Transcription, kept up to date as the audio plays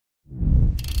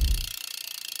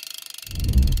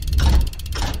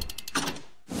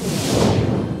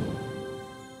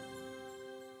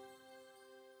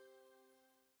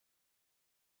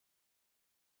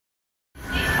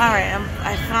Alright,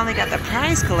 I finally got the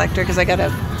prize collector because I got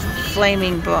a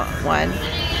flaming one.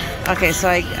 Okay, so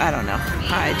I don't know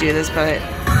how I do this, but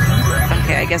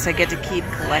okay, I guess I get to keep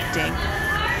collecting.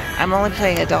 I'm only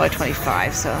playing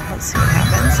 $1.25, so let's see what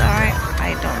happens. Alright,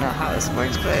 I don't know how this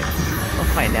works, but we'll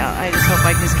find out. I just hope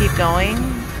I can just keep going.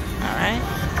 Alright.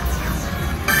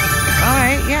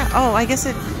 Alright, yeah. Oh, I guess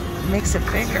it makes it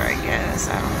bigger, I guess.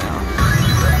 I don't know.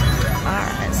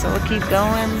 Alright, so we'll keep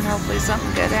going. Hopefully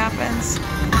something good happens.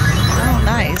 Oh,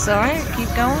 nice. Alright, keep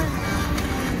going.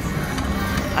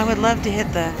 I would love to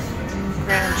hit the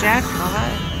grand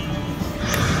jackpot.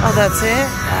 Oh, that's it?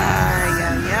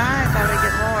 Yeah, I thought I'd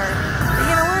get more. But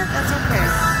you know what? That's okay.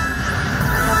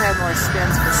 I thought I had more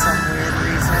spins for some weird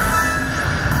reason.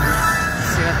 Let's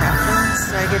see what happens.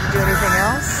 Do I get to do anything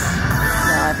else?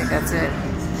 No, I think that's it.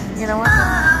 You know what?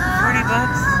 40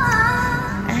 bucks.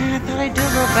 I thought I'd do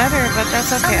a little better, but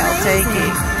that's okay. I'll take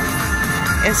it.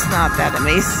 It's not that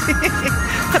amazing,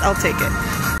 but I'll take it.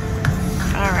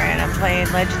 Alright, I'm playing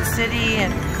Legend City,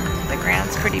 and the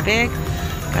ground's pretty big.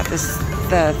 Got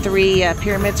the 3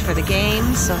 pyramids for the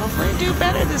game, so hopefully I do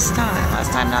better this time.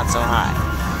 Last time not so hot.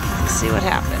 Let's see what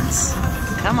happens.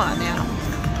 Come on now.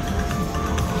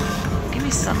 Give me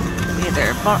some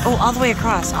either. Oh, all the way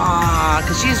across. Ah,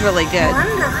 because she's really good.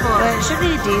 Wonderful. But it should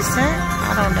be decent.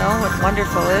 I don't know what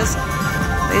wonderful is.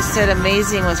 They said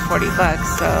amazing was 40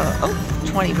 bucks, so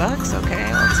 20 bucks. Okay,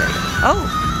 I'll take it. Oh,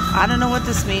 I don't know what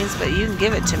this means, but you can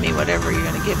give it to me, whatever you're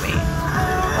gonna give me.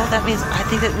 Oh, that means, I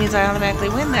think that means I automatically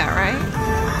win that, right?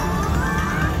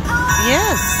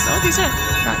 Yes. Oh, these are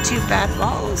not too bad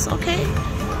balls. Okay.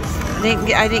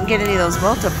 I didn't get any of those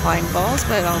multiplying balls,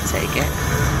 but I'll take it.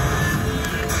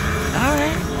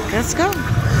 Alright, let's go.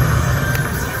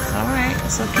 Alright,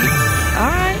 so keep,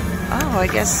 alright. Oh, I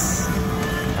guess,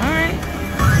 alright.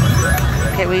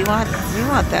 Okay, we want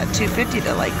that 250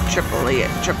 to like triple it.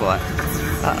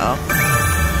 Uh-oh.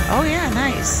 Oh yeah,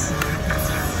 nice.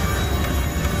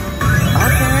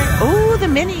 Okay. Oh, the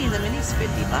mini's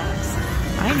 50 bucks.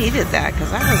 I needed that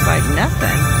because I was like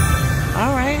nothing.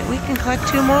 All right, we can collect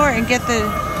 2 more and get the.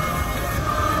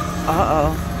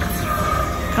 Uh-oh.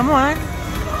 Come on.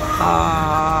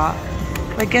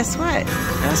 But guess what?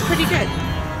 That was pretty good. It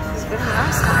was better than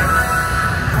last time.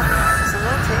 So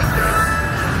we'll take it.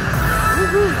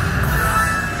 Woohoo!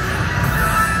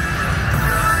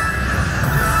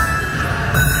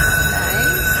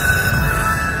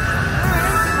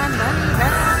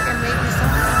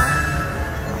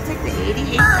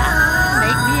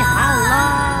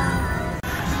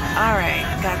 Alright,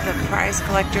 got the prize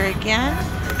collector again.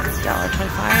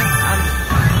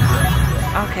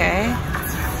 $1.25. Okay. I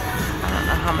don't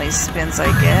know how many spins I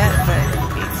get, but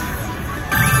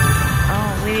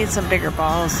oh, we need some bigger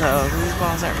balls though. These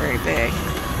balls aren't very big.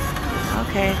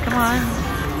 Okay, come on.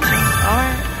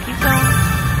 Alright, keep going.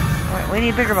 Alright, we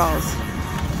need bigger balls.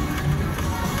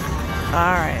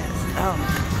 Alright. Oh.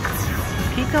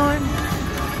 Keep going.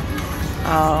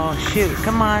 Oh, shoot.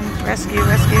 Come on. Rescue.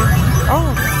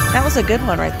 Oh, that was a good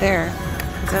one right there.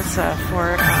 That's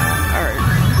for,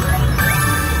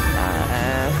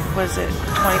 was it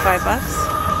 25 bucks?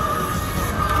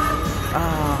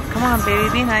 Oh, come on, baby.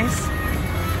 Be nice.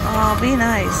 Oh, be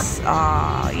nice.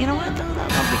 Oh, you know what? That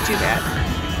won't be too bad.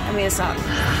 I mean, it's not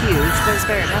huge, but it's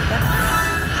better than nothing.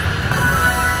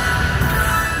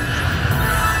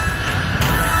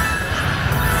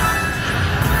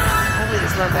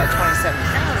 Love that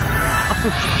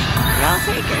 27,000. Yeah, I'll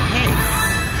take it. Hey,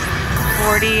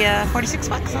 46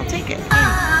 bucks. I'll take it.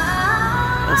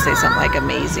 Hey. Let's say something like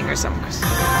amazing or something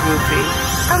goofy.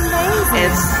 Amazing.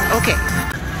 It's okay.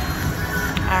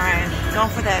 All right, going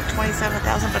for that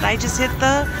 27,000, but I just hit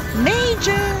the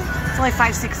major. It's only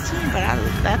 516, but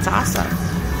that's awesome.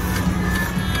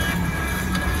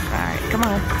 All right, come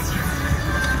on,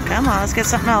 let's get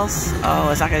something else. Oh,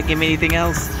 it's not gonna give me anything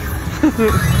else.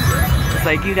 It's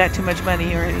like you got too much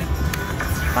money already.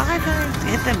 5 times.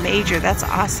 Hit the major. That's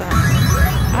awesome.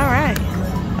 Alright.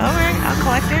 Alright. I'll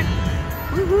collect it.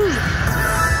 Woohoo.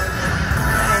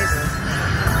 Nice.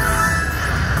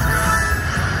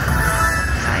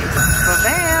 Nice.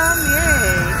 Ba-bam.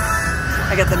 Yay.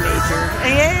 I got the major.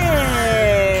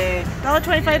 Yay.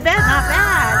 $1.25 bet. Not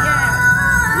bad.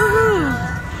 Yeah. Woohoo.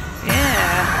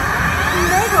 Yeah.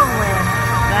 Mega win.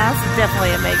 That's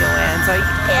definitely a mega win. So,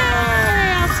 yeah.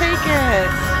 Take it.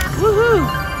 Woohoo!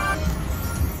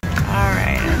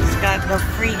 Alright, I just got the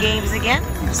free games again.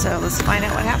 So let's find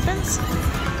out what happens.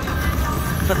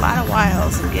 But a lot of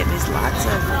wilds and getting these lots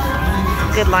of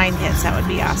good line hits. That would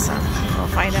be awesome. We'll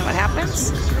find out what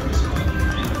happens.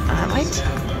 Wait.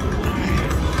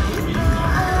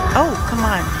 Oh, come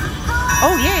on.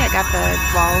 Oh, yeah, I got the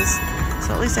balls.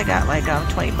 So at least I got like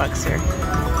 20 bucks here.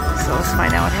 So let's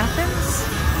find out what happens.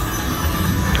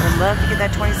 I would love to get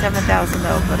that 27,000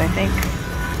 though, but I think,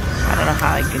 I don't know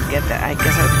how I could get that. I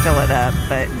guess I would fill it up,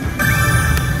 but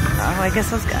I guess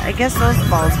those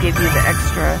balls give you the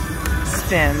extra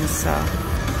spins. So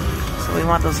we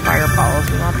want those fireballs.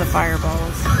 We want the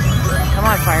fireballs. Come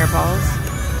on, fireballs.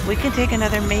 We can take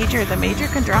another major. The major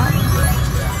can drop.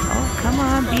 Oh, come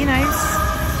on, be nice.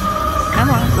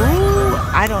 Come on. Ooh,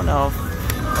 I don't know.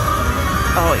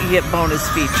 Oh, you get bonus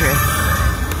feature.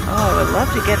 Oh, I would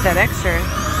love to get that extra.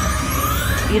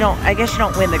 You don't, I guess you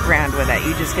don't win the grand with that.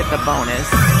 You just get the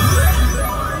bonus.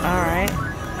 All right.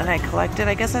 And I collected.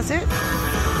 I guess that's it.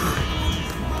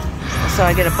 So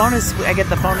I get a bonus. I get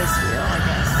the bonus wheel, I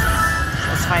guess.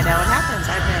 Let's find out what happens.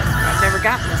 I've never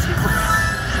gotten this before.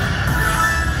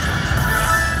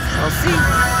 We'll see.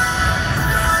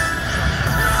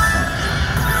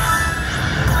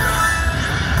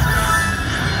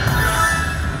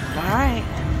 All right.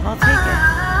 I'll take it.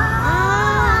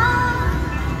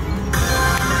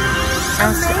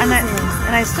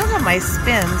 And I still have my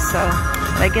spin, so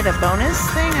if I get a bonus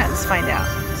thing, let's find out.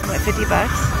 So I'm at 50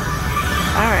 bucks.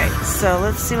 Alright, so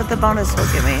let's see what the bonus will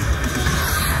give me.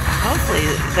 Hopefully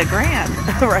the grand,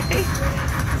 right?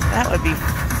 That would be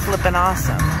flipping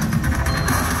awesome.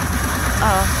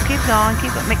 Oh, keep going,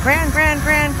 keep going. Grand.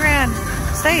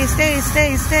 Stay.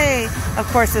 Of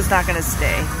course it's not going to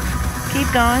stay. Keep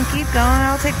going.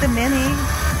 I'll take the mini.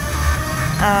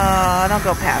 Oh, don't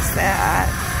go past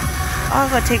that. I'll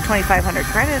go take 2,500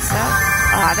 credits though.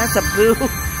 Ah, that's a boo.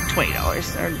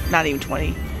 $20, or not even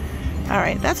 20. All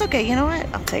right, that's okay. You know what?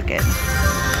 I'll take it. All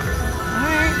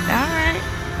right.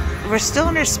 We're still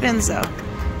under spins though.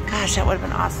 Gosh, that would have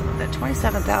been awesome. That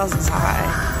 27,000 is high.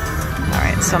 All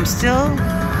right, so I'm still.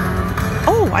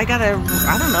 Oh, I got a,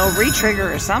 I don't know, re-trigger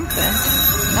or something.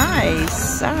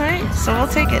 Nice. All right, so we'll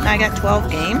take it. And I got 12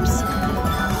 games,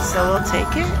 so we'll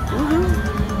take it. Woohoo!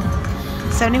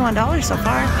 $71 so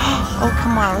far. Oh,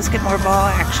 come on. Let's get more ball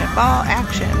action.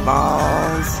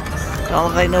 Balls. Don't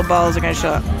look like no balls are going to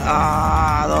show up.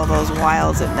 Ah, all those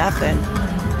wilds and nothing.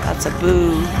 That's a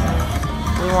boo.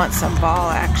 We want some ball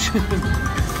action.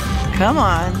 Come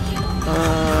on.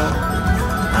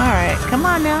 All right. Come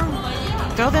on now.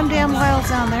 Throw them damn wilds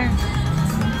down there.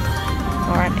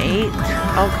 We're on 8.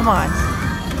 Oh, come on.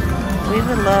 We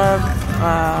would love...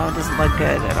 it doesn't look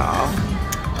good at all.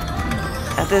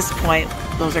 At this point,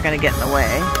 those are going to get in the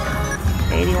way.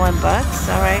 81 bucks.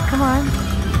 All right, come on.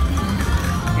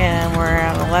 And we're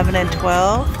at 11 and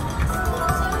 12. All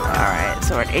right,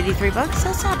 so we're at 83 bucks.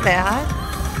 That's not bad.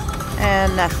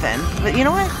 And nothing. But you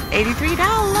know what? $83.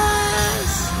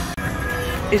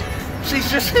 She's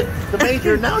just hit the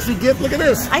major. Now she gets, look at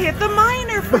this. I hit the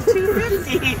minor for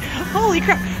 $250. Holy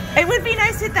crap. It would be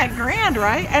nice to hit that grand,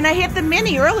 right? And I hit the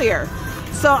mini earlier.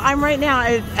 So I'm right now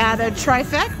at a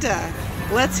trifecta.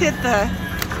 Let's hit the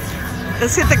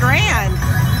grand.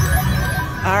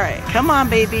 All right, come on,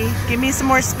 baby. Give me some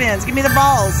more spins. Give me the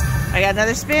balls. I got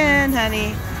another spin,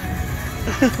 honey.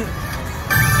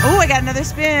 Oh, I got another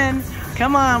spin.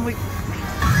 Come on. All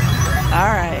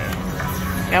right.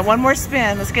 Got one more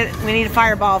spin. Let's get it. We need a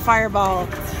fireball.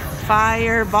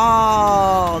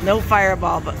 No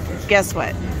fireball, but guess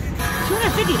what?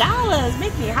 $250.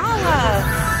 Make me holla.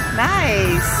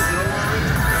 Nice.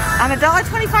 On a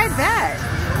 $1.25 bet.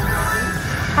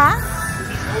 Huh?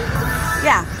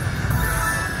 Yeah.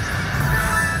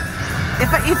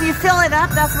 If you fill it up,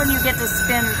 that's when you get to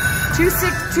spin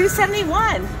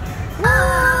 $271. Woo!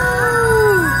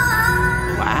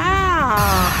 Wow.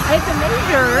 I hit the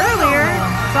major earlier,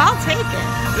 so I'll take it.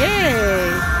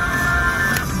 Yay.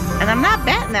 And I'm not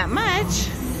betting that much.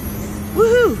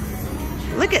 Woohoo.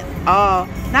 Look at, oh,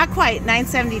 not quite,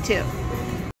 $972.